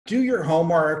do your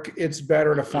homework. It's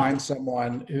better to find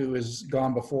someone who has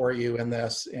gone before you in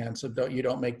this, and so you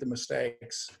don't make the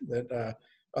mistakes that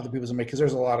other people make, because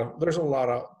there's a lot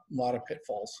of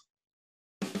pitfalls.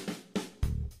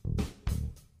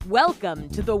 Welcome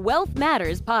to the Wealth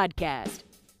Matters podcast,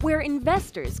 where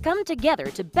investors come together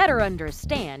to better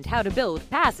understand how to build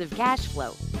passive cash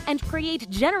flow and create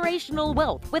generational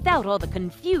wealth without all the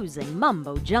confusing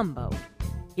mumbo-jumbo.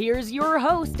 Here's your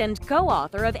host and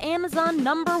co-author of Amazon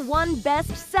 #1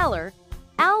 bestseller,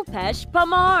 Alpesh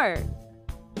Parmar.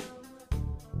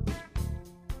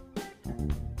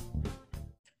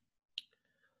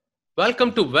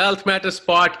 Welcome to Wealth Matters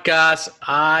podcast.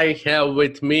 I have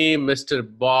with me Mr.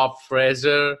 Bob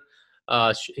Fraser.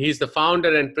 He's the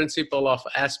founder and principal of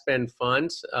Aspen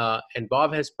Funds, and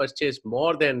Bob has purchased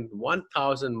more than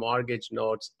 1,000 mortgage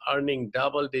notes, earning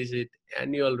double-digit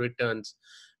annual returns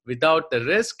without the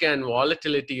risk and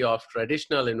volatility of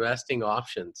traditional investing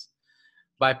options.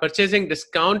 By purchasing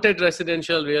discounted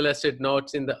residential real estate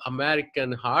notes in the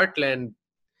American heartland,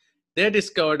 they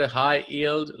discovered a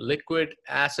high-yield, liquid,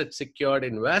 asset-secured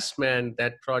investment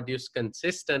that produced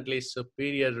consistently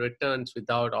superior returns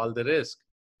without all the risk.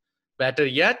 Better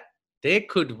yet, they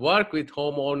could work with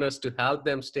homeowners to help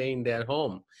them stay in their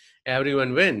home.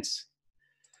 Everyone wins.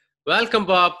 Welcome,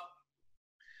 Bob.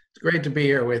 It's great to be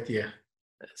here with you.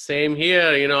 Same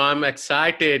here. I'm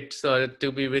excited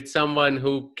to be with someone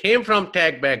who came from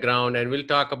tech background, and we'll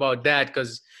talk about that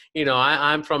because,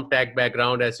 I'm from tech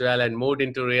background as well and moved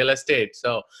into real estate.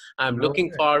 So I'm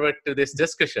looking forward to this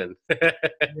discussion.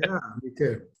 Yeah, me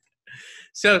too.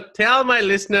 So tell my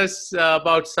listeners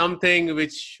about something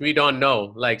which we don't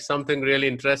know, like something really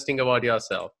interesting about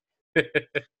yourself.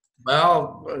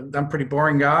 Well, I'm a pretty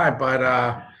boring guy, but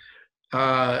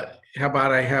how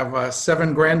about I have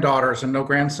 7 granddaughters and no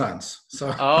grandsons?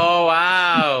 So. Oh,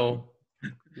 wow.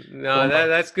 No,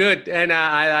 that's good. And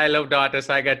I love daughters.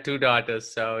 I got 2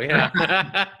 daughters. So, yeah.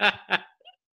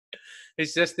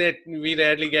 It's just that we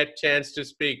rarely get chance to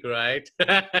speak, right?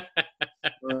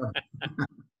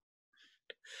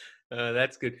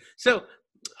 That's good. So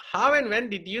how and when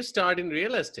did you start in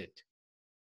real estate?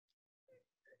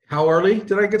 How early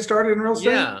did I get started in real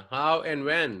estate? Yeah, how and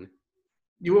when?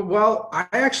 Well, I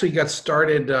actually got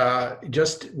started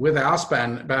just with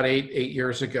Aspen about eight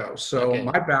years ago. So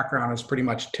My background is pretty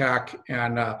much tech,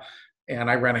 and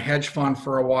I ran a hedge fund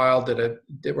for a while.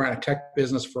 Ran a tech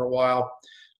business for a while.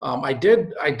 I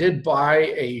did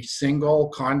buy a single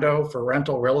condo for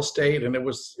rental real estate, and it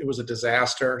was a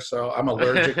disaster. So I'm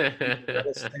allergic to real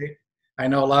estate. I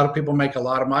know a lot of people make a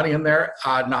lot of money in there,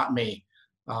 not me.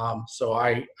 So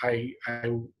I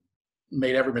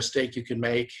made every mistake you can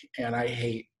make, and I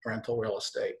hate rental real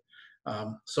estate.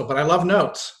 But I love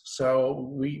notes.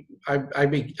 So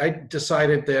I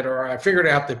decided that, or I figured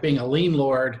out that being a lien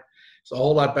lord is a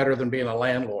whole lot better than being a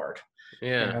landlord.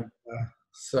 Yeah. And,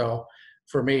 so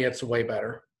for me, it's way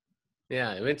better. Yeah,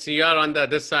 I mean, so you are on the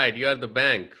other side. You are the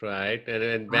bank, right?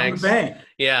 And banks. I'm the bank.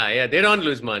 Yeah, they don't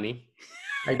lose money.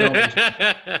 I don't.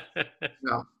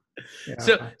 No.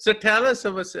 Yeah. So tell us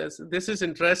about this. This is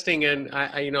interesting, and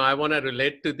I want to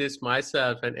relate to this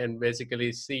myself and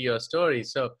basically see your story.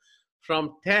 So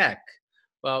from tech,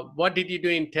 what did you do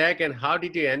in tech, and how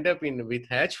did you end up with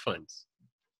hedge funds?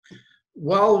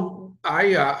 Well,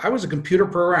 I was a computer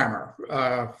programmer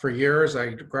for years.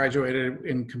 I graduated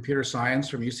in computer science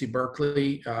from UC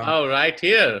Berkeley. Right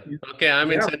here. Okay,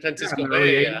 I'm in San Francisco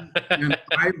Bay Area. And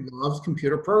I loved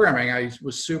computer programming. I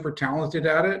was super talented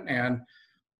at it, and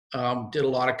did a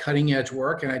lot of cutting edge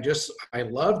work, and I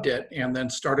loved it. And then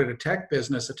started a tech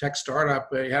business, a tech startup.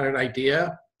 I had an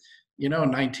idea, in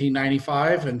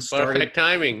 1995, and started. Perfect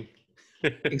timing.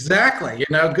 Exactly.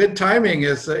 Good timing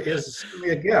is really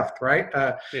a gift, right?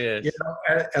 Yes.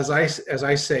 As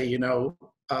I say, you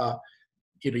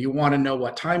want to know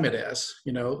what time it is.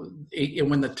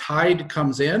 When the tide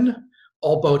comes in,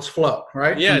 all boats float,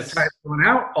 right? Yes. When the tide's going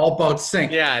out, all boats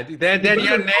sink. Yeah. Then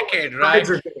you're naked, right?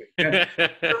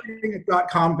 Starting a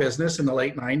 .com business in the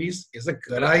late 90s is a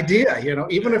good idea.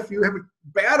 Even if you have a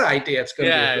bad idea, it's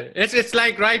going to be a good. It's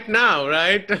like right now,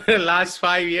 right? Last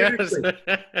 5 years.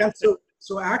 And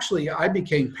so actually, I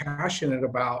became passionate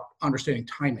about understanding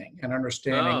timing and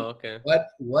understanding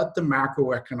what the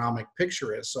macroeconomic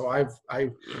picture is. So I've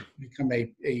become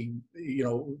a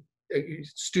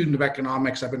student of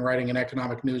economics. I've been writing an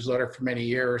economic newsletter for many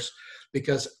years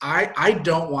because I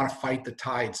don't want to fight the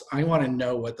tides. I want to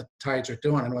know what the tides are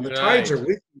doing. And when the tides are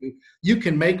with you, you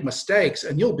can make mistakes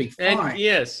and you'll be fine. And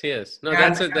yes. No,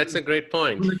 that's a great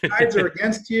point. When the tides are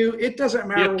against you, it doesn't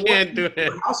matter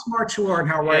how smart you are and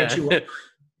how right you are.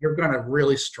 you're going to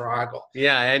really struggle.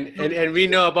 Yeah, and we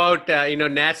know about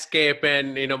Netscape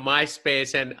and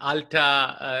MySpace and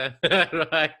Alta,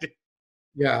 right?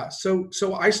 Yeah. So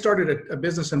I started a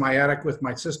business in my attic with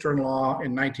my sister-in-law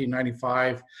in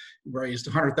 1995. Raised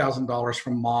 $100,000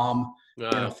 from mom.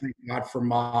 Wow. Thank God for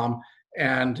mom.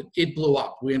 And it blew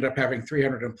up. We ended up having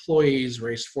 300 employees,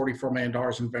 raised $44 million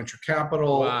in venture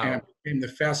capital, Wow. and became the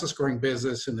fastest growing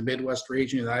business in the Midwest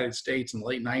region of the United States in the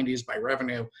late 90s by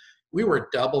revenue. We were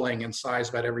doubling in size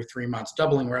about every 3 months,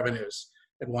 doubling revenues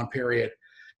at one period.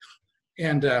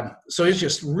 And so it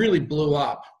just really blew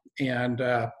up. And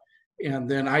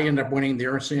then I ended up winning the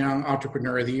Ernst & Young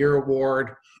Entrepreneur of the Year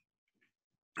award.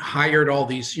 Hired all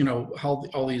these,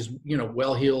 all these,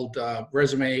 well-heeled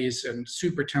resumes and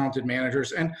super talented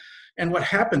managers. And what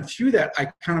happened through that, I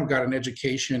kind of got an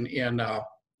education in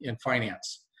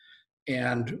finance,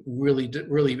 and really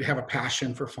have a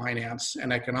passion for finance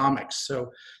and economics.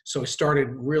 So I started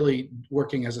really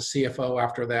working as a CFO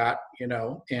after that,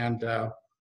 and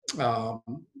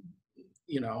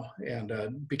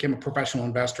became a professional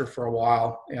investor for a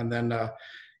while, and then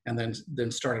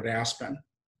started Aspen.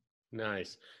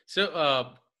 Nice.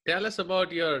 So tell us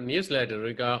about your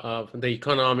newsletter, the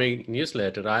economic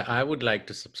newsletter. I would like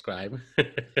to subscribe.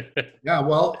 Yeah,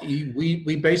 well,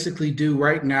 we basically do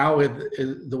right now.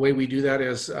 The way we do that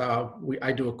is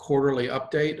I do a quarterly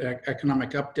update,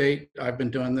 economic update. I've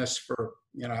been doing this for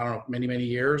I don't know, many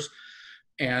years,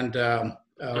 and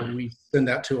we send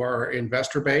that to our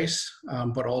investor base,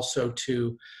 but also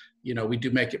to we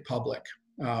do make it public.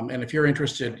 And if you're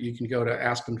interested, you can go to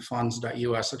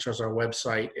aspenfunds.us, which is our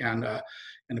website, and I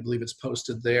believe it's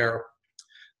posted there.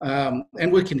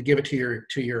 And we can give it to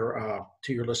your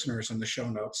listeners in the show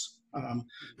notes.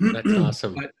 That's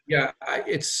awesome. But yeah,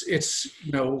 it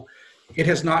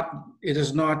has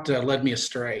not led me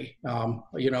astray.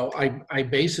 I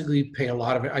basically pay a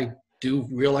lot of it. I do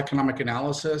real economic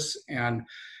analysis, and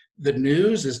the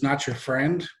news is not your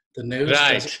friend. The news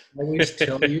doesn't always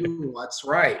tell you what's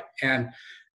right, and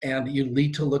you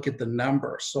need to look at the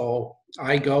numbers. So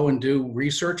I go and do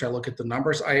research. I look at the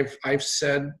numbers. I've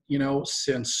said,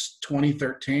 since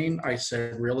 2013, I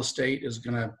said real estate is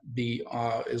going to be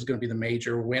the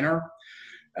major winner.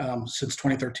 Since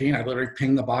 2013, I literally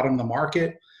pinged the bottom of the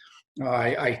market.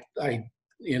 I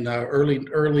in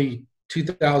early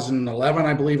 2011,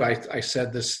 I believe, I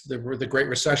said the Great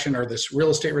Recession, or this real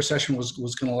estate recession, was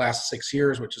going to last 6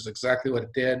 years, which is exactly what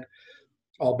it did,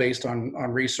 all based on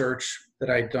research that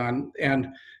I'd done,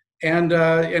 and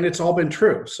it's all been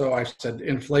true. So I said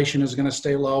inflation is going to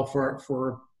stay low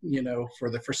for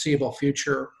the foreseeable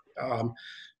future,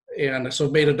 and so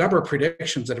made a number of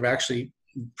predictions that have actually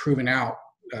proven out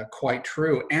quite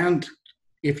true, and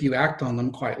if you act on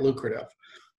them, quite lucrative.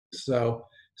 So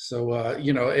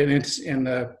and it's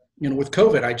with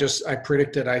COVID, I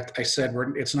predicted, I said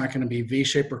it's not going to be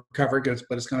V-shaped recovery,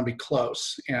 but it's going to be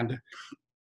close. And,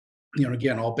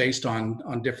 again, all based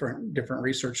on different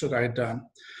research that I had done.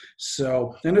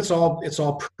 So then it's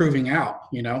all proving out,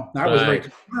 I was very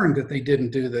concerned that they didn't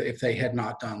do if they had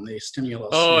not done the stimulus.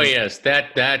 Oh, yes.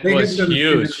 That was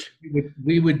huge.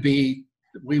 We would be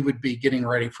getting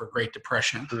ready for a Great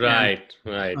Depression. Right.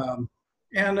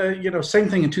 Same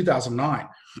thing in 2009.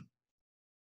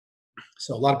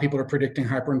 So a lot of people are predicting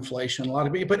hyperinflation.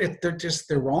 But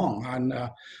they're wrong on,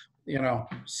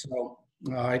 So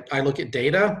I look at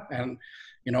data, and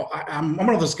I'm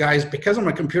one of those guys, because I'm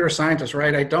a computer scientist,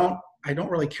 right? I don't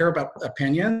really care about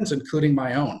opinions, including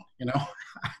my own.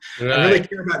 Right. I really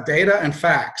care about data and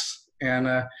facts,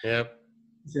 and Yep.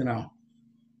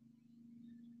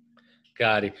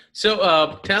 Got it.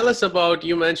 So tell us about,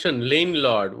 you mentioned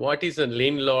landlord. What is a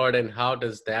landlord, and how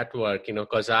does that work?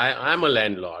 Because I'm a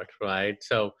landlord, right?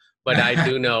 So, but I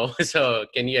do know. So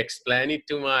can you explain it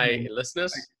to my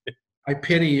listeners? I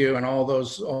pity you and all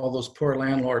those poor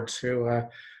landlords who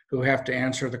have to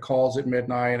answer the calls at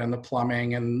midnight, and the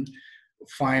plumbing, and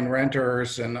find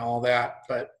renters and all that.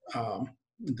 But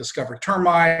discover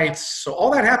termites. So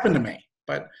all that happened to me.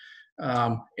 But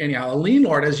anyhow, a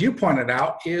landlord, as you pointed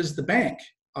out, is the bank.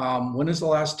 When is the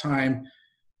last time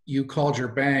you called your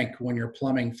bank when your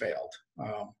plumbing failed?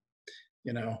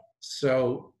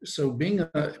 So being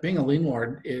a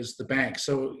landlord is the bank.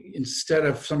 So instead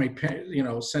of somebody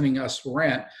sending us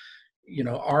rent,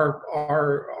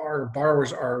 our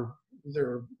borrowers are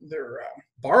their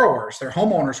borrowers, they're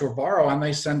homeowners who borrow, and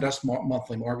they send us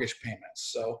monthly mortgage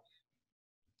payments. So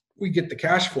we get the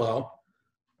cash flow,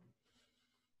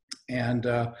 and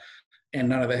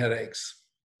none of the headaches.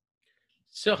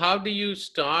 So how do you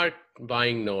start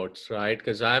buying notes, right?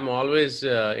 Because I'm always,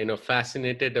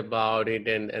 fascinated about it,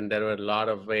 and there are a lot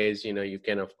of ways. You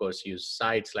can of course use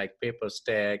sites like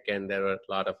PaperStack, and there are a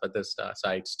lot of other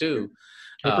sites too.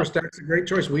 PaperStack's a great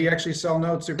choice. We actually sell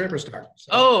notes through PaperStack. So.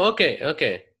 Oh,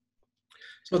 okay.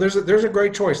 So there's a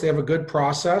great choice. They have a good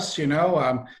process. You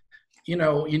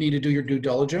need to do your due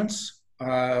diligence.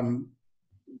 But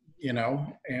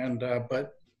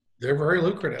they're very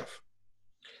lucrative.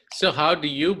 So how do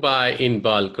you buy in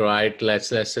bulk, right? Let's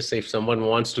just say if someone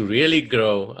wants to really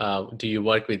grow, do you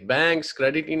work with banks,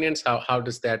 credit unions? How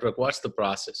does that work? What's the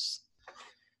process?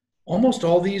 Almost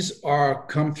all these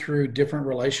come through different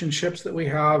relationships that we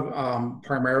have,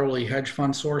 primarily hedge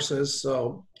fund sources.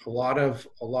 So a lot of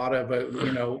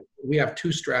we have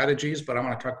two strategies, but I'm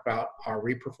going to talk about our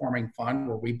reperforming fund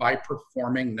where we buy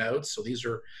performing notes. So these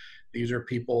are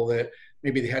people that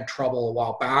maybe they had trouble a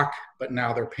while back, but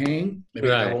now they're paying. Maybe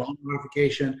they got a loan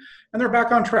modification, and they're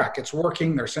back on track. It's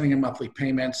working. They're sending in monthly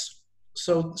payments.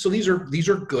 So these are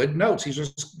good notes.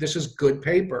 This is good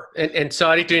paper. And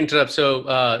sorry to interrupt.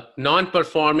 So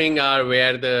non-performing are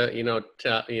where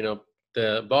the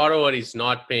borrower is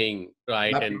not paying,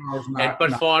 right? And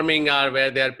performing are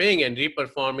where they're paying, and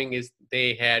reperforming is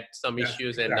they had some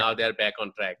issues and now they're back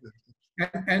on track.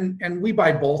 And we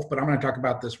buy both, but I'm going to talk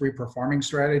about this reperforming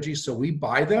strategy. So we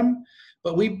buy them,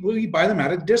 but we buy them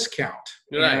at a discount.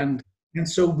 Right. And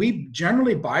so we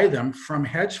generally buy them from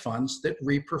hedge funds that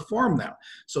reperform them.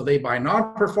 So they buy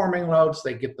non-performing notes,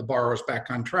 they get the borrowers back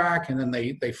on track, and then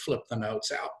they flip the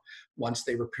notes out once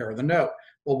they repair the note.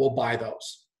 Well, we'll buy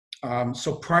those.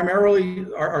 So primarily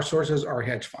our sources are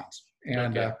hedge funds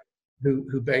and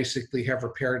who basically have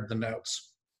repaired the notes.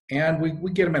 And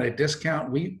we get them at a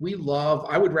discount.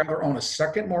 I would rather own a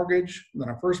second mortgage than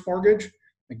a first mortgage.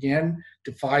 Again,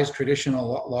 defies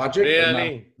traditional logic.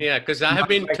 Really? Yeah, because I have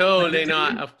been told,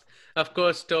 of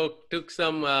course, took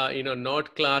some,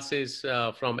 note classes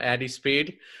from Addy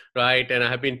Speed, right? And I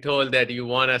have been told that you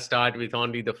want to start with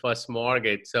only the first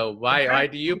mortgage. So why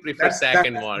do you prefer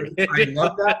second mortgage? I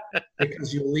love that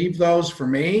because you leave those for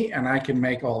me and I can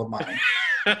make all the money.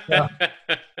 So,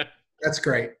 that's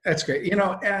great.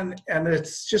 And it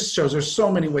just shows there's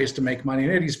so many ways to make money.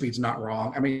 And Addy Speed's not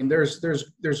wrong. I mean, there's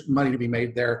money to be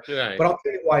made there. Right. But I'll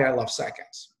tell you why I love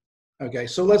seconds. Okay,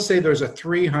 so let's say there's a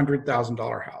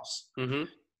 $300,000 house, and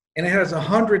it has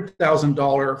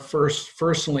 $100,000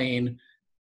 first lien,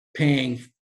 paying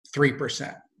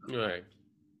 3%. Right.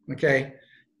 Okay,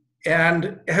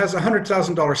 and it has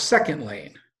 $100,000 second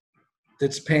lien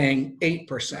that's paying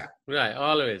 8%. Right,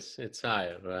 always it's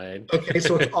higher, right? Okay,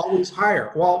 so it's always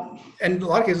higher. Well, and in a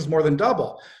lot of cases, more than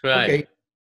double. Right. Okay,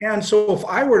 and so if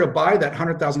I were to buy that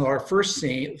 $100,000 first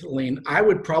lien, I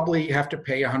would probably have to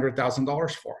pay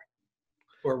 $100,000 for it,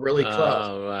 or really close.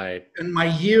 Oh, right. And my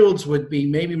yields would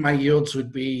be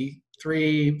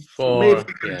 3, 4. Maybe if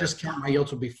I could discount, my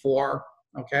yields would be 4.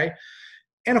 Okay.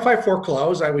 And if I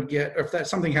foreclose, if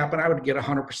something happened, I would get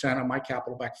 100% of my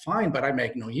capital back, fine, but I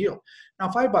make no yield. Now,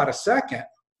 if I bought a second,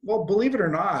 well, believe it or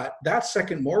not, that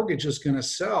second mortgage is going to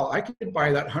sell. I could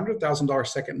buy that $100,000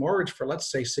 second mortgage for,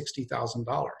 let's say,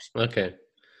 $60,000. Okay.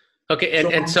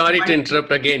 And sorry to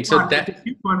interrupt again. So that the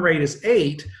coupon rate is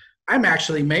 8. I'm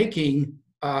actually making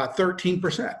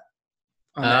 13%.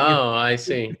 I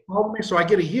see. So I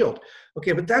get a yield.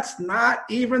 Okay, but that's not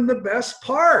even the best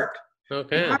part.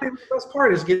 Okay. Not even the best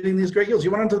part is getting these great yields.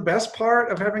 You want to know the best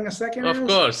part of having a second? Of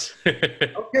course.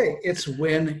 Okay, it's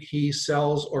when he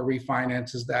sells or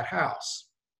refinances that house.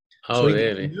 Oh, so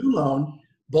really? A new loan.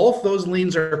 Both those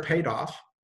liens are paid off,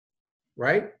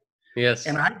 right? Yes.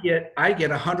 And I get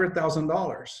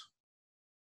 $100,000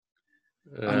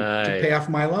 to pay off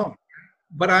my loan,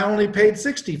 but I only paid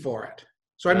 $60,000 for it,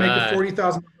 so I make a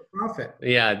 $40,000 profit.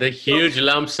 Yeah, the huge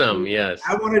lump sum. Yes.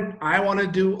 I want to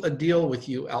do a deal with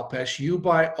you, Alpesh. You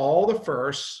buy all the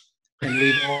firsts and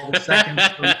leave all the seconds.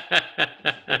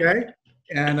 Okay,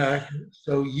 and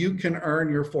so you can earn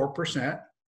your 4%,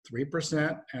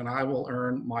 3%, and I will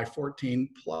earn my 14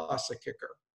 plus a kicker.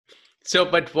 So,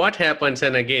 but what happens?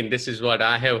 And again, this is what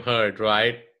I have heard,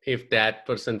 right? If that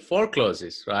person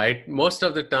forecloses, right? Most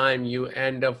of the time you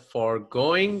end up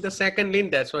foregoing the second lien.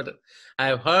 That's what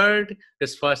I've heard.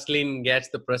 This first lien gets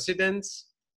the precedence.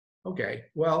 Okay.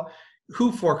 Well,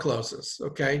 who forecloses?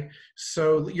 Okay.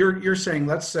 So you're saying,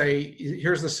 let's say,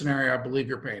 here's the scenario I believe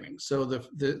you're painting. So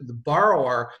the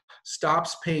borrower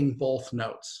stops paying both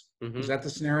notes. Mm-hmm. Is that the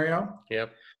scenario?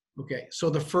 Yep. Okay. So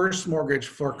the first mortgage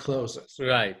forecloses.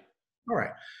 Right. All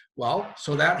right. Well,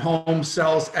 so that home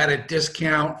sells at a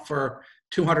discount for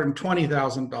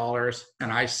 $220,000,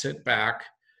 and I sit back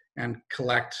and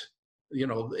collect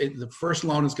the first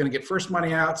loan is going to get first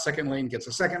money out, second lien gets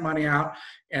the second money out,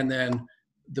 and then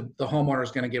the homeowner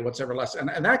is going to get whatever less. And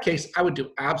in that case, I would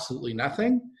do absolutely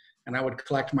nothing, and I would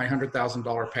collect my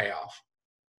 $100,000 payoff.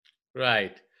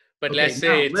 Right. But Okay, let's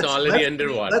say now, it's already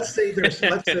underwater. Let's say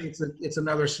it's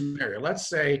another scenario. Let's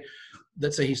say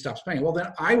he stops paying. Well, then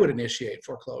I would initiate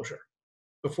foreclosure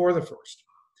before the first.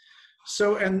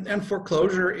 So and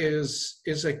foreclosure is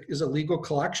a legal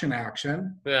collection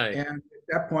action. Right. And at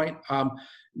that point,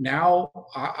 now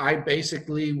I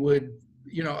basically would,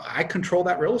 I control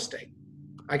that real estate.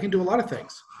 I can do a lot of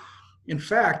things. In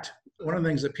fact, one of the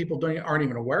things that people aren't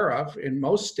even aware of, in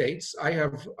most states, I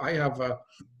have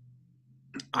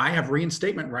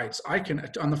reinstatement rights. I can,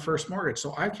 on the first mortgage,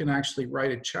 so I can actually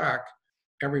write a check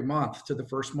every month to the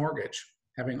first mortgage.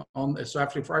 So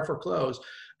after I foreclose,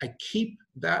 I keep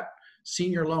that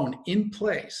senior loan in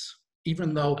place,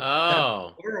 even though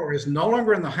that borrower is no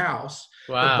longer in the house.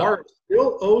 Wow. The borrower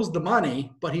still owes the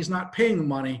money, but he's not paying the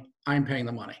money. I'm paying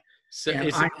the money. So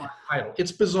and I'm entitled.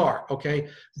 It's bizarre, okay?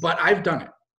 But I've done it.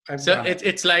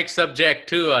 It's like subject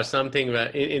to or something. Where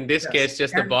in this case,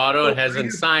 just the borrower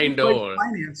hasn't signed over.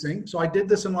 Financing. So I did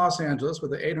this in Los Angeles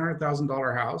with an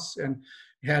 $800,000 house, and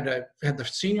had the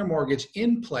senior mortgage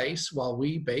in place while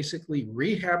we basically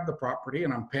rehab the property,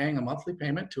 and I'm paying a monthly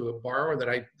payment to a borrower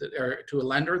or to a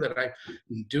lender that I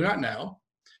do not know.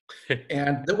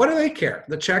 And what do they care?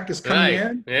 The check is coming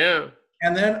in. Yeah.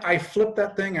 And then I flipped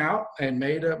that thing out and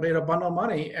made a bundle of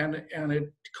money, and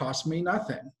it cost me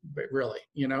nothing, but really,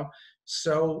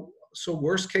 So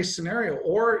worst case scenario,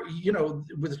 or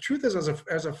the truth is,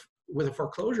 with a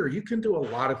foreclosure, you can do a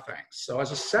lot of things. So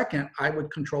as a second, I would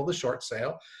control the short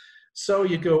sale. So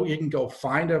you can go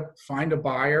find a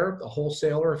buyer, a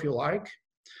wholesaler if you like.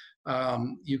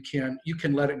 You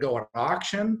can let it go at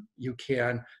auction. You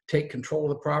can take control of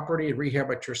the property and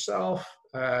rehab it yourself.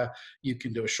 You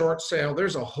can do a short sale.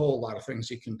 There's a whole lot of things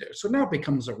you can do. So now it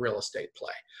becomes a real estate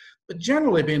play. But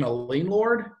generally, being a lien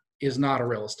lord is not a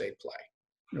real estate play.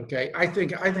 Okay, I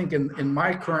think in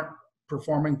my current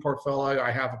performing portfolio,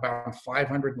 I have about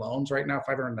 500 loans right now,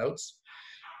 500 notes,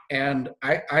 and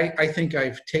I think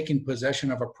I've taken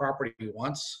possession of a property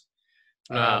once.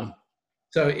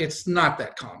 So it's not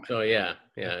that common. So yeah,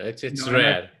 it's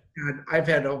rare. I've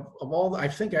had I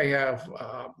think I have,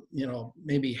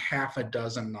 maybe half a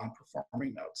dozen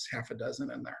non-performing notes, half a dozen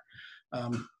in there,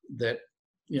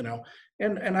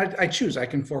 and I choose. I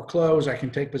can foreclose, I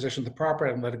can take possession of the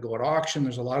property and let it go at auction.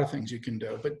 There's a lot of things you can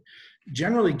do, but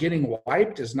generally getting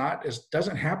wiped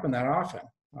doesn't happen that often.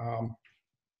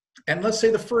 And let's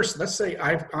say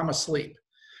I'm asleep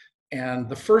and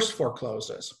the first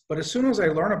forecloses, but as soon as I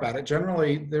learn about it,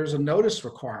 generally there's a notice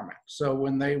requirement. So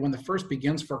when the first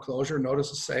begins foreclosure, notice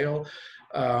of sale,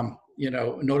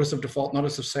 notice of default,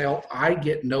 notice of sale, I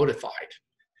get notified,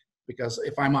 because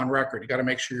if I'm on record, you got to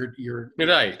make sure you're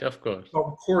right, of course,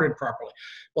 recorded properly.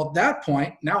 Well, at that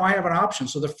point, now I have an option.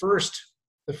 So the first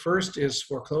is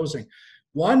foreclosing.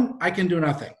 One, I can do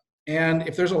nothing, and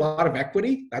if there's a lot of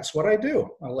equity, that's what I do.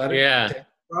 I'll let it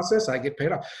process. I get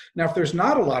paid off. Now, if there's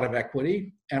not a lot of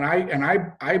equity, and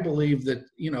I believe that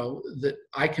that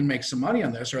I can make some money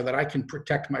on this, or that I can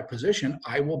protect my position,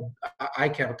 I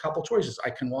have a couple choices. I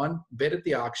can, one, bid at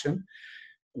the auction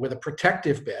with a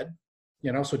protective bid,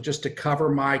 so just to cover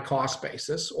my cost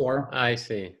basis, or I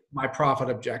see my profit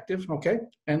objective, okay,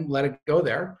 and let it go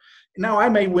there. Now I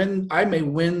may win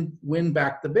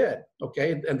back the bid,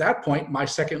 okay. At that point, my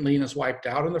second lien is wiped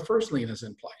out and the first lien is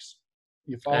in place.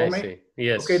 You follow me? See.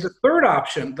 Yes. Okay. The third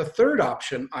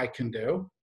option I can do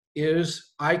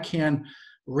is I can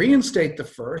reinstate the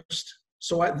first.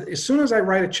 So as soon as I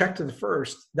write a check to the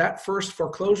first, that first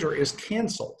foreclosure is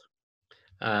canceled.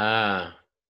 And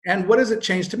what does it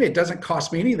change to me? It doesn't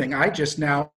cost me anything. I just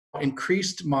now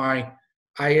increased my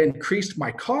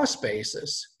cost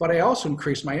basis, but I also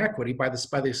increased my equity by this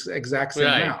exact same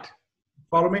amount.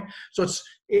 Follow me? So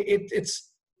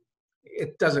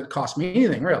it doesn't cost me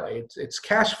anything really. It's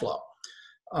cash flow.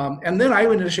 And then I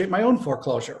would initiate my own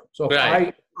foreclosure. So if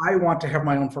I want to have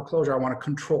my own foreclosure, I want to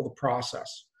control the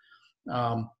process,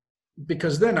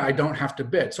 because then I don't have to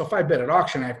bid. So if I bid at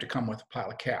auction, I have to come with a pile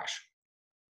of cash.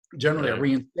 Generally, a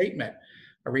reinstatement,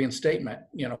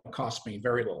 costs me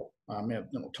very little.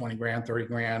 20 grand, 30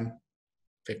 grand,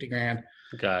 50 grand.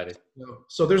 Got it.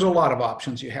 So there's a lot of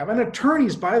options you have. And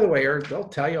attorneys, by the way, they'll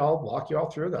tell you, I'll walk you all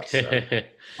through this. So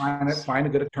find a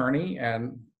good attorney,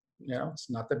 and it's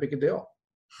not that big a deal.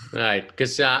 Right.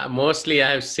 Because mostly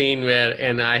I have seen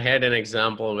and I had an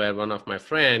example where one of my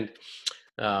friend,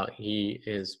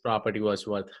 his property was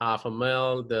worth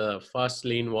 $500,000. The first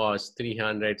lien was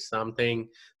 300 something.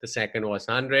 The second was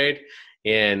 100.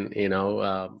 And,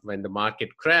 when the market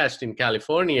crashed in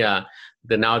California,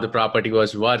 now the property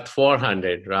was worth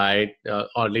 400, right?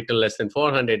 Or little less than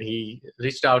 400. He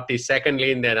reached out the second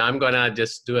lien that I'm going to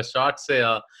just do a short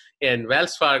sale. And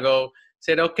Wells Fargo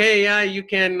said, okay, yeah, you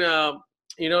can,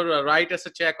 write us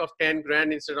a check of 10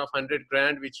 grand instead of 100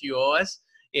 grand, which you owe us,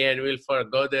 and we'll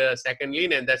forgo the second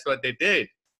lien. And that's what they did.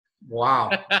 Wow.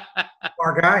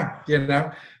 Our guy,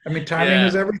 I mean, timing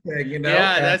is everything,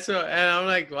 Yeah, that's what, and I'm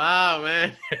like, wow,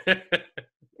 man.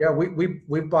 Yeah,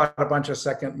 we bought a bunch of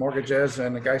second mortgages,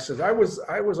 and the guy says, I was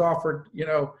offered,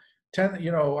 10,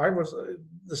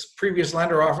 this previous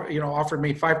lender offered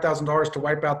me $5,000 to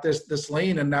wipe out this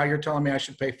lien, and now you're telling me I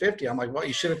should pay 50. I'm like, well,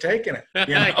 you should have taken it.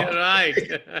 You're right.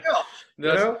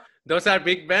 Those are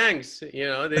big banks,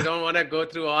 they don't want to go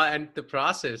through the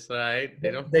process, right? They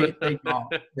don't.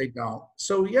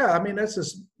 So yeah, I mean, that's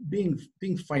just being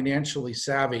financially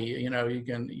savvy. You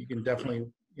can definitely,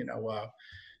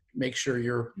 make sure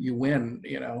you win,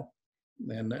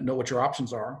 and know what your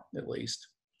options are at least.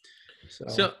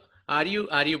 So are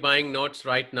you buying notes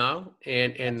right now?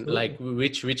 And like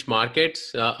which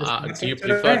markets do you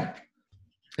prefer?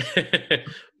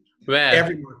 Where?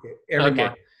 Every market.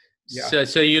 Yeah.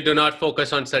 So you do not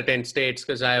focus on certain states,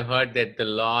 because I've heard that the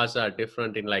laws are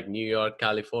different in like New York,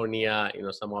 California,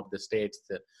 some of the states.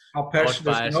 There's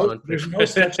no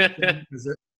such thing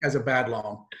as a bad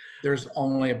loan. There's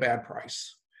only a bad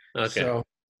price. Okay.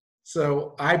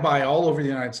 So I buy all over the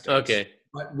United States. Okay.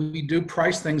 But we do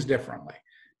price things differently.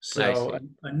 So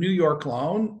a New York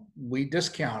loan, we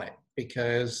discount it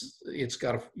because it's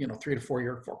got a 3 to 4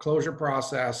 year foreclosure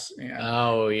process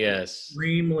and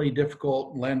extremely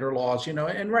difficult lender laws,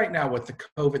 and right now with the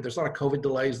COVID, there's a lot of COVID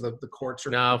delays. The courts are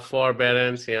now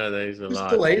forbearance. Yeah, there's a lot.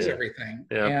 Delays everything.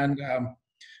 Yeah. And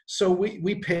so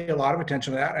we pay a lot of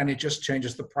attention to that, and it just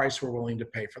changes the price we're willing to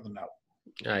pay for the note.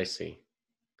 I see.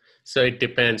 So it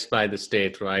depends by the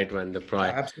state, right? When the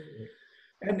price. Absolutely.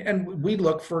 And we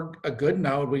look for a good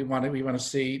note. We want to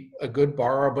see a good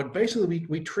borrower, but basically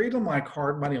we treat them like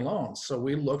hard money loans. So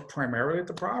we look primarily at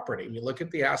the property. We look at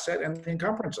the asset and the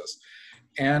encumbrances,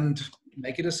 and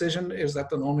make a decision: is that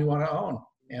the loan we want to own?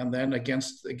 And then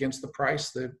against the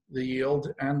price, the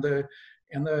yield, and the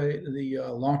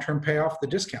long-term payoff, the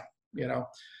discount.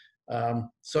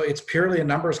 So it's purely a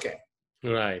numbers game.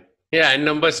 Right. Yeah, and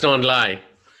numbers don't lie.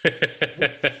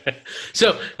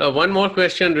 So one more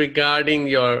question regarding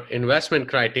your investment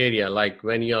criteria. Like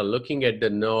when you're looking at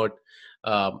the note,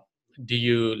 do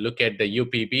you look at the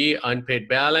UPB, unpaid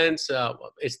balance?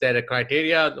 Is there a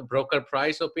criteria, the broker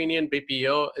price opinion,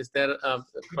 BPO? Is there a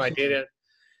criteria?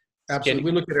 Absolutely.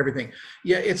 We look at everything.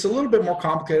 Yeah, it's a little bit more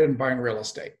complicated than buying real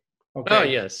estate. Okay. Oh,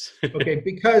 yes. Okay,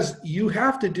 because I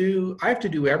have to do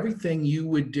everything you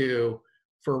would do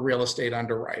for real estate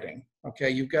underwriting.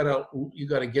 Okay, you've got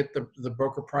to get the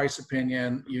broker price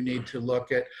opinion. You need to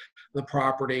look at the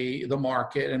property, the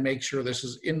market, and make sure this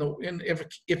is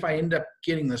if I end up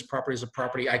getting this property as a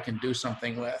property I can do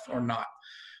something with or not.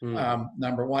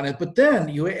 Number one, but then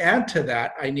you add to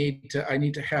that, I need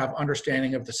to have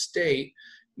understanding of the state.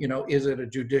 Is it a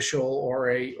judicial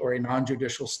or a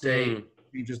non-judicial state?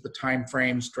 Changes the time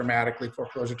frames dramatically,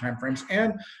 foreclosure time frames,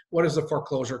 and what is the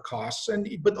foreclosure costs?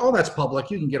 But all that's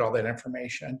public. You can get all that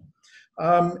information.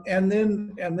 But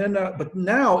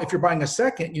now, if you're buying a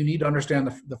second, you need to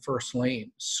understand the first lien.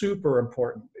 Super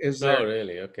important.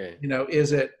 Really? Okay.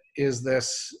 Is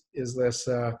this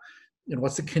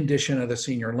what's the condition of the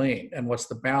senior lien, and what's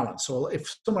the balance? So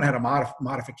if someone had a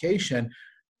modification,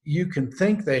 you can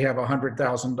think they have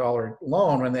 $100,000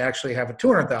 loan when they actually have a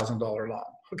 $200,000 loan.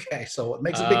 Okay, so it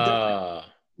makes a big difference.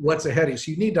 What's ahead of you?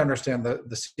 So you need to understand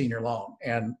the senior loan,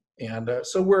 and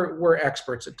so we're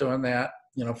experts at doing that.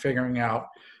 Figuring out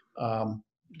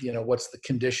what's the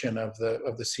condition of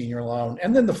the senior loan,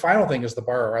 and then the final thing is the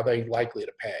borrower. Are they likely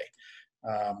to pay?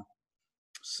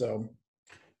 So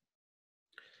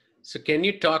can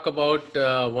you talk about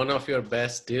one of your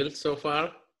best deals so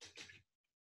far?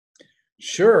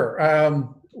 Sure.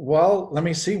 Well, let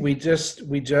me see. We had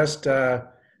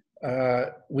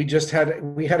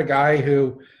a guy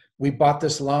who we bought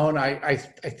this loan. I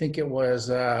think it was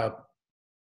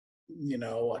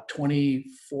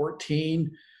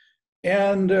 2014,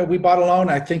 and we bought a loan.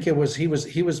 I think we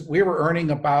were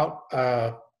earning about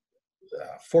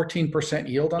 14%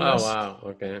 yield on this. Oh wow,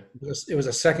 okay. It was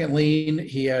a second lien.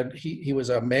 He was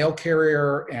a mail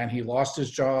carrier, and he lost his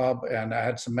job and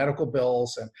had some medical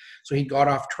bills, and so he got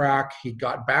off track. He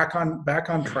got back on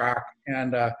track,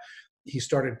 and he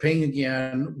started paying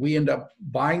again. We ended up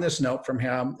buying this note from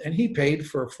him, and he paid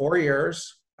for 4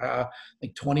 years,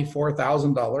 like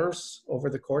 $24,000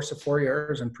 over the course of 4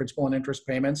 years in principal and interest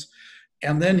payments.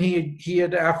 And then he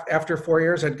had after 4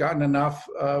 years had gotten enough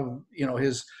of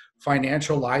his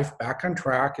financial life back on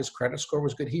track. His credit score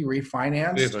was good. He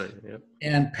refinanced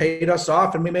and paid us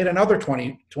off, and we made another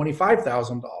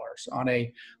 $25,000 on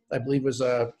I believe it was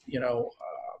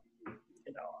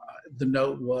the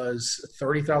note was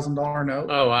 $30,000 note.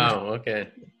 Oh wow! Okay.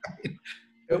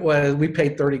 We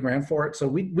paid 30 grand for it, so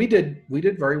we did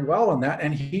very well on that.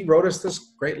 And he wrote us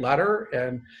this great letter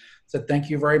and said, "Thank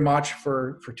you very much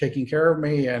for taking care of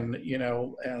me, and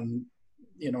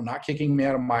not kicking me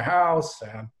out of my house."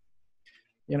 And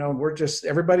we're just,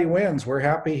 everybody wins. We're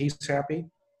happy. He's happy.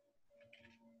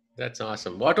 That's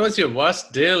awesome. What was your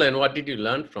worst deal, and what did you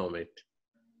learn from it?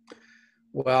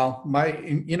 Well,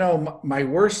 my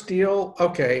worst deal.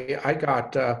 Okay, I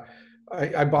got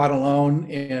I bought a loan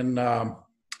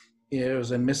it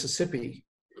was in Mississippi,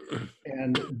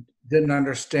 and didn't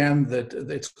understand that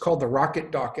it's called the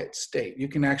Rocket Docket state. You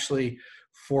can actually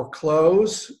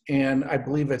foreclose, and I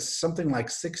believe it's something like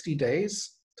 60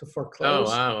 days to foreclose.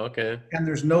 Oh wow! Okay. And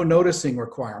there's no noticing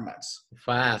requirements.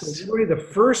 Fast. So we were the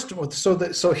first.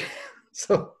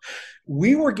 So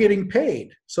we were getting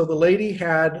paid. So the lady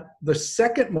had the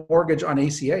second mortgage on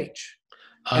ACH.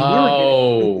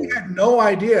 And we had no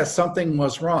idea something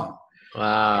was wrung.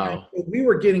 Wow. And we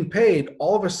were getting paid.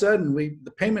 All of a sudden,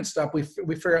 the payment stopped. We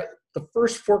figured out the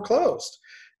first foreclosed.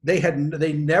 We had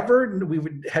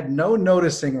no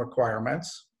noticing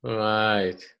requirements.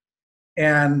 Right.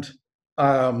 And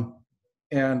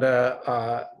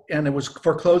it was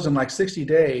foreclosed in like 60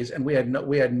 days, and we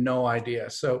had no idea.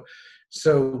 So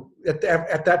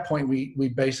at that point,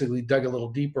 we basically dug a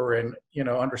little deeper and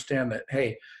understand that,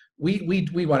 hey, we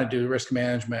want to do risk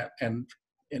management and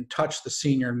touch the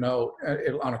senior note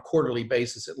on a quarterly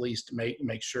basis, at least, to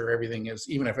make sure everything is,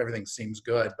 even if everything seems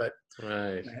good. But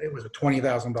right, it was a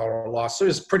 $20,000 loss, so it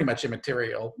was pretty much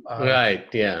immaterial. Right.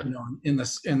 Yeah. In the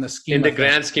scheme. In the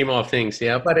grand scheme of things,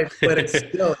 yeah. But it's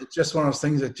still, it's just one of those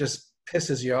things that just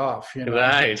pisses you off,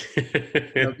 Right.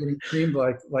 Getting creamed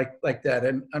like that,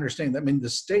 and understanding that. I mean, the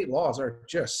state laws are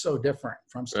just so different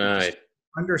from state. Right.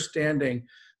 Understanding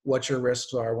what your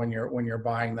risks are when you're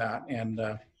buying that, and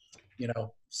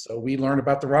so we learned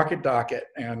about the Rocket Docket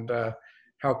and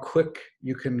how quick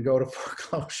you can go to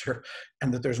foreclosure,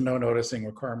 and that there's no noticing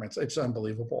requirements. It's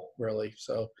unbelievable, really.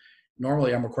 So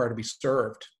normally I'm required to be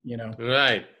served.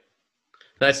 Right.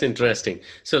 That's interesting.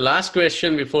 So last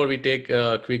question before we take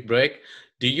a quick break.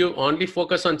 Do you only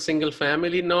focus on single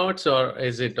family notes, or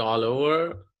is it all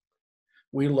over?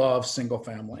 We love single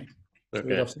family.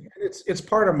 Okay. It's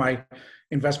part of my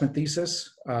investment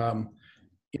thesis.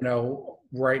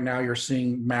 Right now you're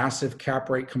seeing massive cap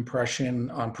rate compression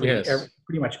on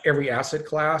pretty much every asset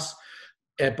class,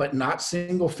 but not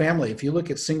single family. If you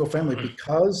look at single family,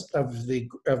 because of the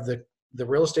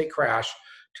real estate crash,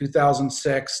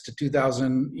 2006 to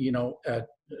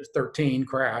 2013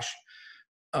 crash,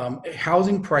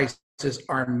 housing prices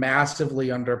are massively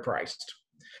underpriced.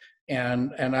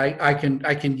 And I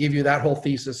can give you that whole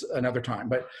thesis another time,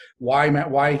 but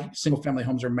why single family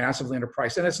homes are massively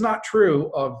underpriced. And it's not true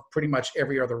of pretty much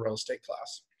every other real estate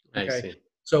class. Okay. I see.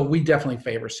 So we definitely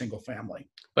favor single family.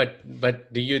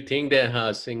 But do you think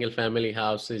that single family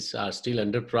houses are still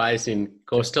underpriced in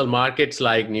coastal markets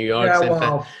like New York,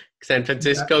 San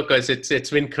Francisco? Because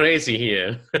it's been crazy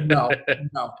here. No.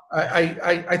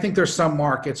 I think there's some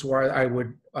markets where I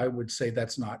would say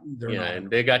that's not. And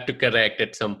they got to correct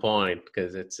at some point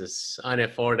because it's just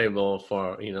unaffordable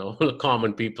for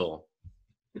common people.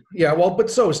 Yeah, well,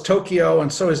 but so is Tokyo, and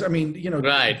so is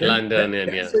London, and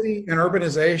density and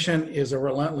urbanization is a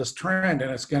relentless trend,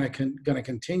 and it's going to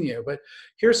continue. But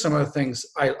here's some of the things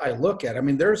I look at. I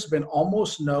mean, there's been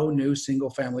almost no new single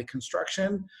family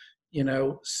construction,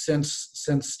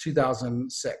 since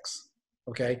 2006.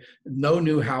 Okay, no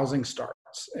new housing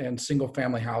starts and single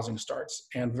family housing starts,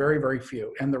 and very, very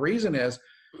few. And the reason is,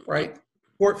 right,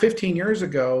 15 years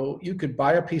ago, you could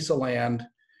buy a piece of land,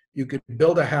 you could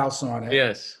build a house on it,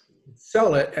 yes,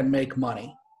 sell it, and make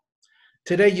money.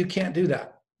 Today, you can't do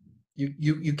that.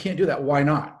 You can't do that. Why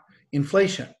not?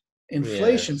 Inflation.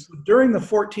 Yes. So during the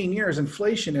 14 years,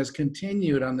 inflation has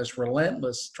continued on this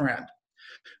relentless trend.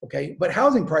 Okay, but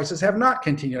housing prices have not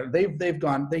continued. They did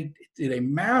a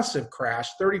massive crash,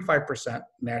 35%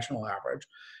 national average,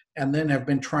 and then have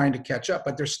been trying to catch up,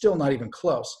 but they're still not even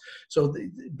close. So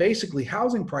basically,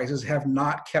 housing prices have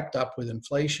not kept up with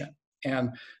inflation.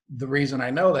 And the reason I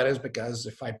know that is because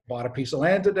if I bought a piece of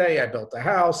land today, I built a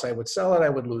house, I would sell it, I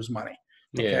would lose money.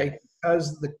 Okay,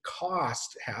 because the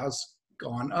cost has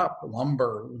gone up.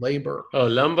 Lumber, labor. Oh,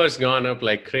 lumber's gone up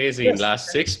like crazy in the last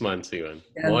 6 months, even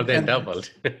more than doubled.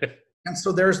 And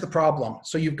so there's the problem.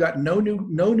 So you've got no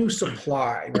new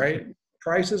supply, right?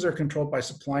 Prices are controlled by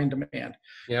supply and demand.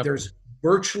 Yep. There's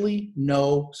virtually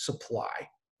no supply,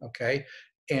 okay?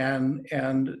 And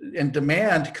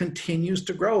demand continues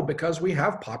to grow because we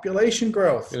have population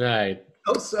growth. Right.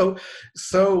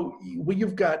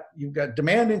 You've got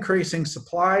demand increasing,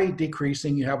 supply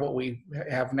decreasing. You have what we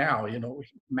have now,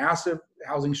 massive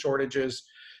housing shortages,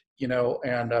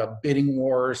 and bidding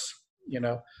wars,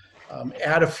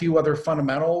 add a few other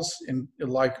fundamentals in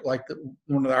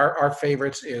one of our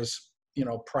favorites is,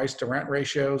 price to rent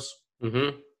ratios.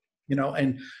 Mm-hmm.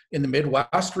 And in the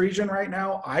Midwest region right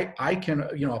now, I can,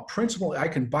 I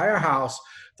can buy a house.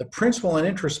 The principal and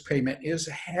interest payment is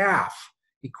half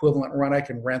equivalent rent I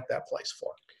can rent that place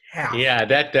for. Half. Yeah,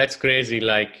 that's crazy.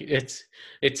 Like it's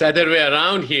other way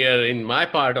around here in my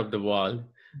part of the world.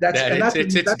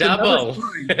 It's double.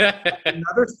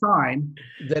 Another sign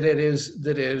that it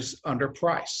is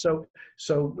underpriced.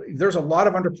 So there's a lot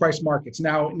of underpriced markets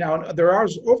now. There are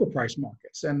overpriced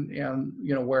markets, and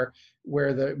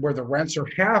where the rents are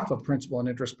half of principal and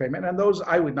interest payment, and those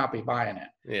I would not be buying it.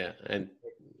 Yeah,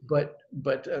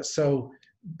 so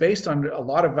based on a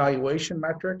lot of valuation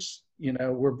metrics,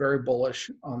 we're very bullish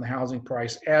on the housing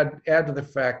price. Add to the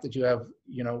fact that you have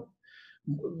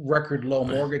record low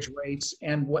mortgage rates,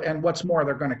 and what's more,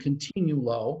 they're going to continue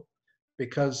low,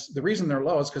 because the reason they're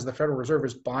low is because the Federal Reserve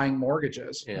is buying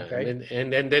mortgages. Yeah, okay,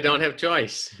 and then they don't have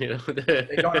choice. They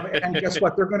don't have, and guess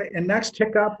what? They're going to, and next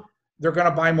tick up, they're going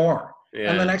to buy more.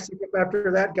 Yeah. And the next tick up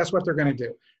after that, guess what they're going to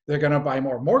do? They're going to buy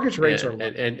more. Mortgage rates are low.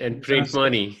 And print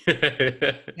money.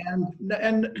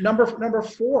 and number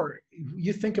four,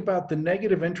 you think about the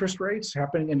negative interest rates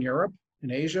happening in Europe,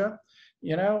 in Asia,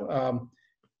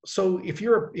 so if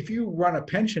you run a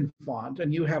pension fund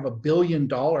and you have $1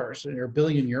 billion or €1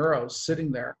 billion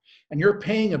sitting there, and you're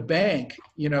paying a bank,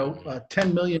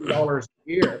 $10 million a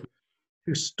year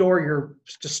to store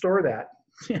that,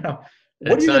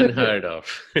 That's unheard of.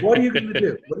 What are you going to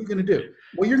do?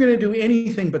 Well, you're going to do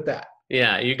anything but that.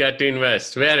 Yeah, you got to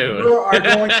invest wherever. You are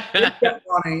going to take that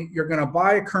money. You're going to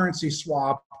buy a currency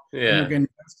swap. Yeah. And you're going to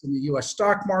invest in the U.S.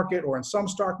 stock market, or in some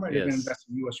stock market. You're Yes. going to invest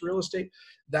in U.S. real estate.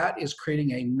 That is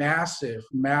creating a massive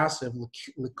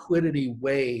liquidity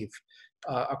wave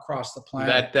across the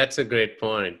planet. That's a great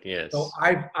point. Yes. So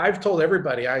I've told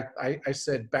everybody. I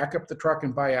said, back up the truck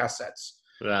and buy assets.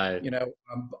 Right.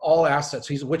 All assets.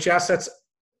 Which assets?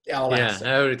 All assets.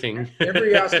 Everything.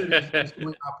 Every asset is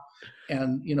going up.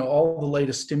 And, all the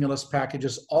latest stimulus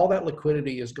packages, all that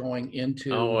liquidity is going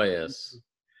into. Oh, yes.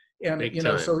 And, Big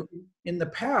time. so in the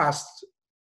past,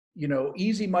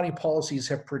 easy money policies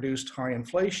have produced high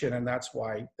inflation, and that's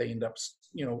why they end up,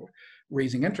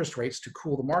 raising interest rates to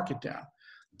cool the market down.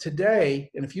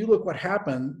 Today, and if you look what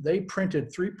happened, they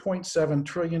printed $3.7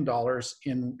 trillion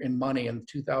in money in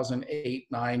 2008,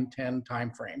 9, 10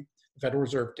 timeframe. The Federal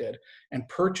Reserve did, and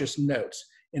purchased notes,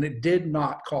 and it did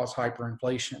not cause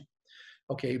hyperinflation.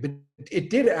 Okay, but it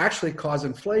did actually cause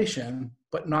inflation,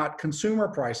 but not consumer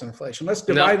price inflation. Let's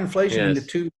divide inflation into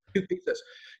two pieces: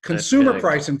 consumer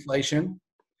price inflation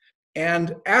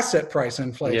and asset price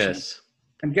inflation. Yes.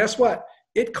 And guess what?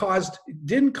 It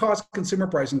didn't cause consumer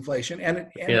price inflation, and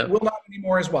it will not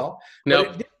anymore as well. Nope.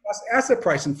 But it did cause asset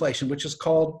price inflation, which is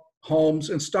called homes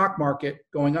and stock market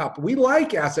going up. We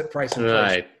like asset price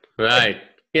inflation. Right.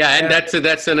 Yeah, and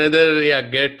that's another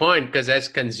great point, because as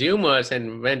consumers,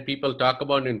 and when people talk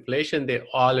about inflation, they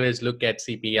always look at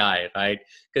CPI, right?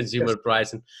 Consumer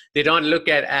price, and they don't look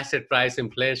at asset price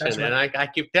inflation. Right. And I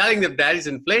keep telling them that is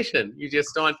inflation. You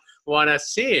just don't want to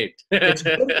see it.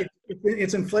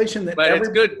 It's inflation that but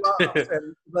everybody it's good. loves,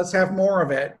 and let's have more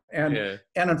of it. And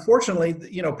unfortunately,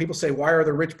 people say, why are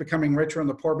the rich becoming richer and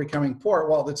the poor becoming poor?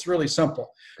 Well, it's really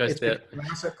simple. It's because of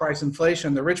asset price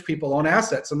inflation. The rich people own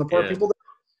assets, and the poor people don't.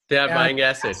 They are buying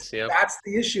assets. That's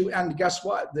the issue. And guess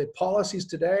what? The policies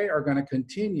today are going to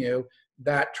continue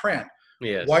that trend.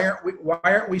 Yes. Why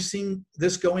aren't we seeing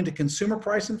this go into consumer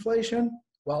price inflation?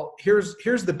 Well, here's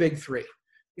the big three: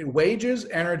 wages,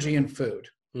 energy, and food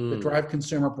that drive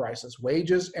consumer prices.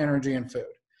 Wages, energy, and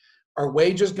food. Are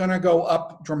wages going to go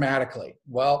up dramatically?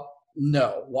 Well,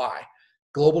 no. Why?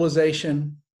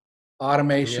 Globalization,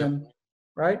 automation,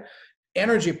 right?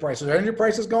 Energy prices. Are energy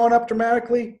prices going up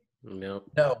dramatically? No.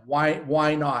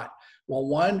 Why not? Well,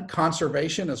 one,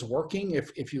 conservation is working.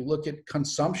 If you look at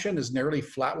consumption is nearly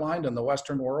flatlined in the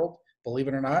Western world, believe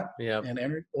it or not,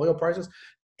 and oil prices,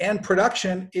 and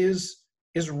production is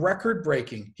record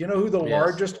breaking. Do you know who the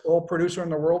largest oil producer in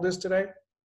the world is today?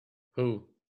 Who?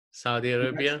 Saudi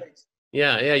Arabia?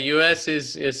 Yeah. US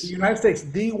is The United States,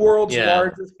 the world's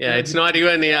largest. Yeah, it's not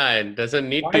even, it doesn't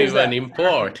need Why to is that? even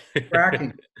import.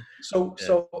 Fracking. So, Yeah.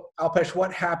 so Alpesh,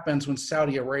 what happens when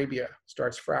Saudi Arabia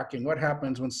starts fracking? What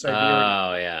happens when Siberia?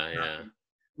 Oh, yeah.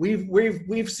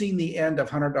 We've seen the end of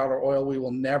 $100 oil. We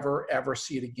will never ever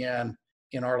see it again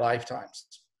in our lifetimes.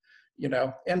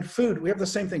 And food, we have the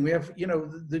same thing. We have,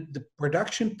 the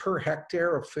production per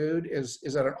hectare of food is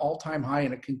at an all-time high,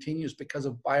 and it continues because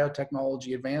of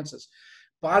biotechnology advances.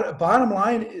 Bottom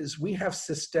line is we have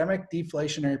systemic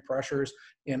deflationary pressures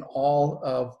in all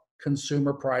of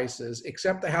consumer prices,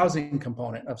 except the housing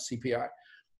component of CPI,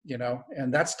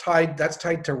 and that's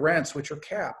tied to rents, which are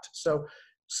capped. So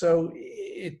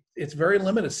it's very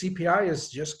limited. CPI is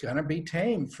just going to be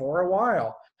tame for a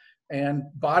while. And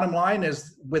bottom line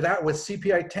is, with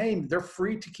CPI tame, they're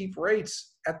free to keep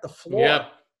rates at the floor.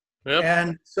 Yep.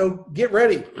 And so get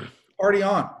ready, party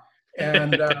on,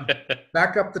 and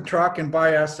back up the truck and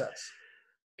buy assets.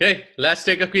 Okay, let's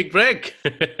take a quick break.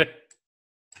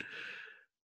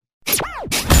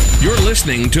 You're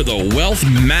listening to the Wealth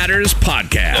Matters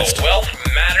Podcast. The Wealth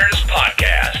Matters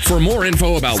Podcast. For more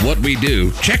info about what we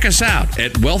do, check us out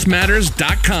at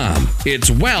wealthmatters.com.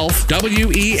 It's wealth,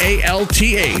 WEALTH,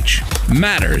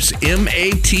 matters,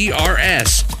 MATRS.com.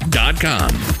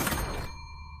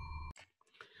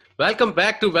 Welcome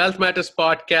back to Wealth Matters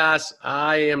Podcast.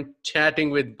 I am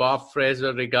chatting with Bob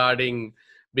Fraser regarding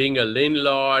being a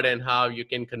landlord and how you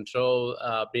can control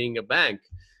being a bank.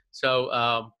 So,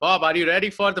 Bob, are you ready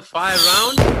for the fire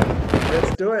round?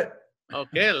 Let's do it.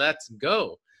 Okay, let's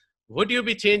go. Would you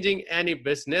be changing any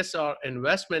business or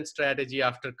investment strategy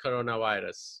after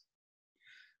coronavirus?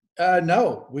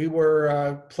 No, we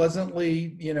were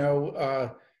pleasantly,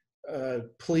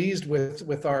 pleased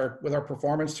with our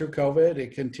performance through COVID.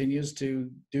 It continues to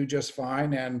do just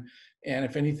fine, and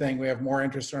if anything, we have more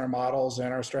interest in our models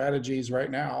and our strategies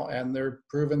right now, and they're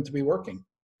proven to be working.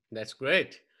 That's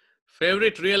great.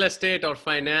 Favorite real estate or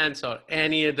finance or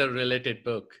any other related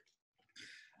book?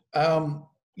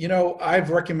 I've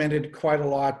recommended quite a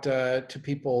lot to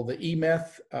people the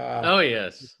E-Myth. Oh,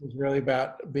 yes. It's really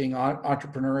about being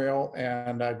entrepreneurial,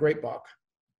 and a great book.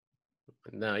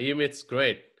 No, E-Myth's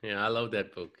great. Yeah, I love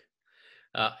that book.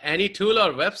 Any tool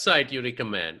or website you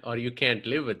recommend or you can't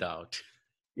live without?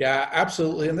 Yeah,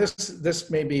 absolutely. And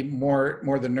this may be more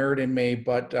the nerd in me,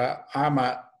 but I'm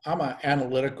an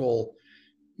analytical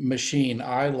machine.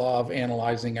 I love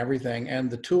analyzing everything,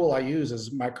 and the tool I use is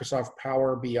Microsoft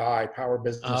Power BI, Power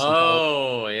Business Intelligence.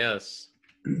 Oh, yes.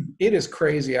 It is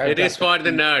crazy. It is for the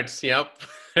nerds. Yep.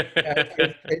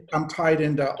 I'm tied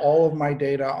into all of my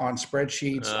data on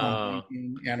spreadsheets, on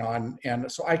banking,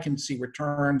 and so I can see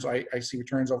returns. I see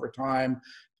returns over time.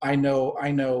 I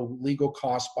know legal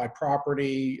costs by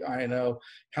property. I know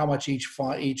how much each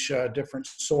different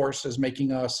source is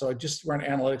making us. So I just run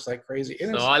analytics like crazy.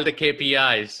 So all the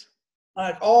KPIs.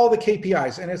 All the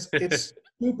KPIs, and it's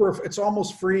super. It's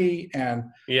almost free,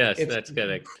 and yes, it's that's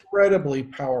correct. Incredibly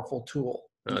powerful tool.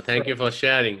 Thank you for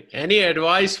sharing. Any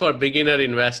advice for beginner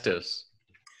investors?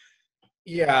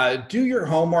 Yeah, do your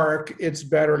homework. It's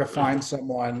better to find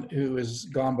someone who has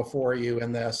gone before you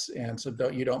in this, and so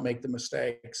you don't make the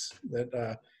mistakes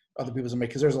that other people make,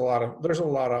 because there's a lot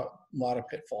of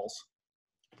pitfalls.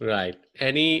 Right.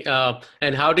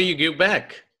 And how do you give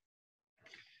back?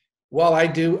 Well, I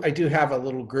do have a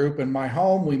little group in my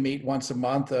home. We meet once a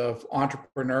month of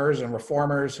entrepreneurs and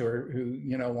reformers who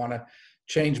want to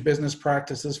change business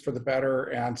practices for the better,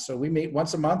 and so we meet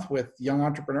once a month with young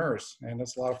entrepreneurs, and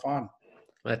it's a lot of fun.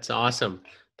 That's awesome.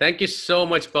 Thank you so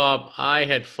much, Bob. I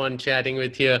had fun chatting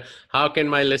with you. How can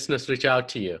my listeners reach out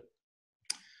to you?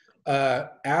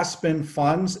 Aspen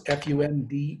Funds,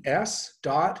 FUNDS.US.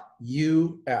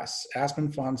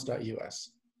 AspenFunds.us.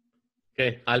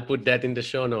 Okay, I'll put that in the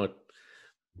show note.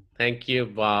 Thank you,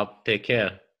 Bob. Take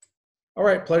care. All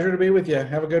right, pleasure to be with you.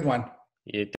 Have a good one.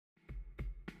 You too.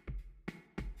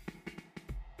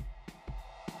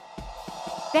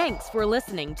 Thanks for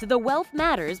listening to the Wealth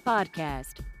Matters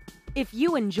Podcast. If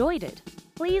you enjoyed it,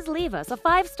 please leave us a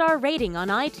 5-star rating on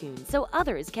iTunes so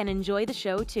others can enjoy the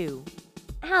show too.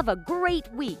 Have a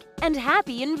great week and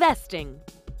happy investing!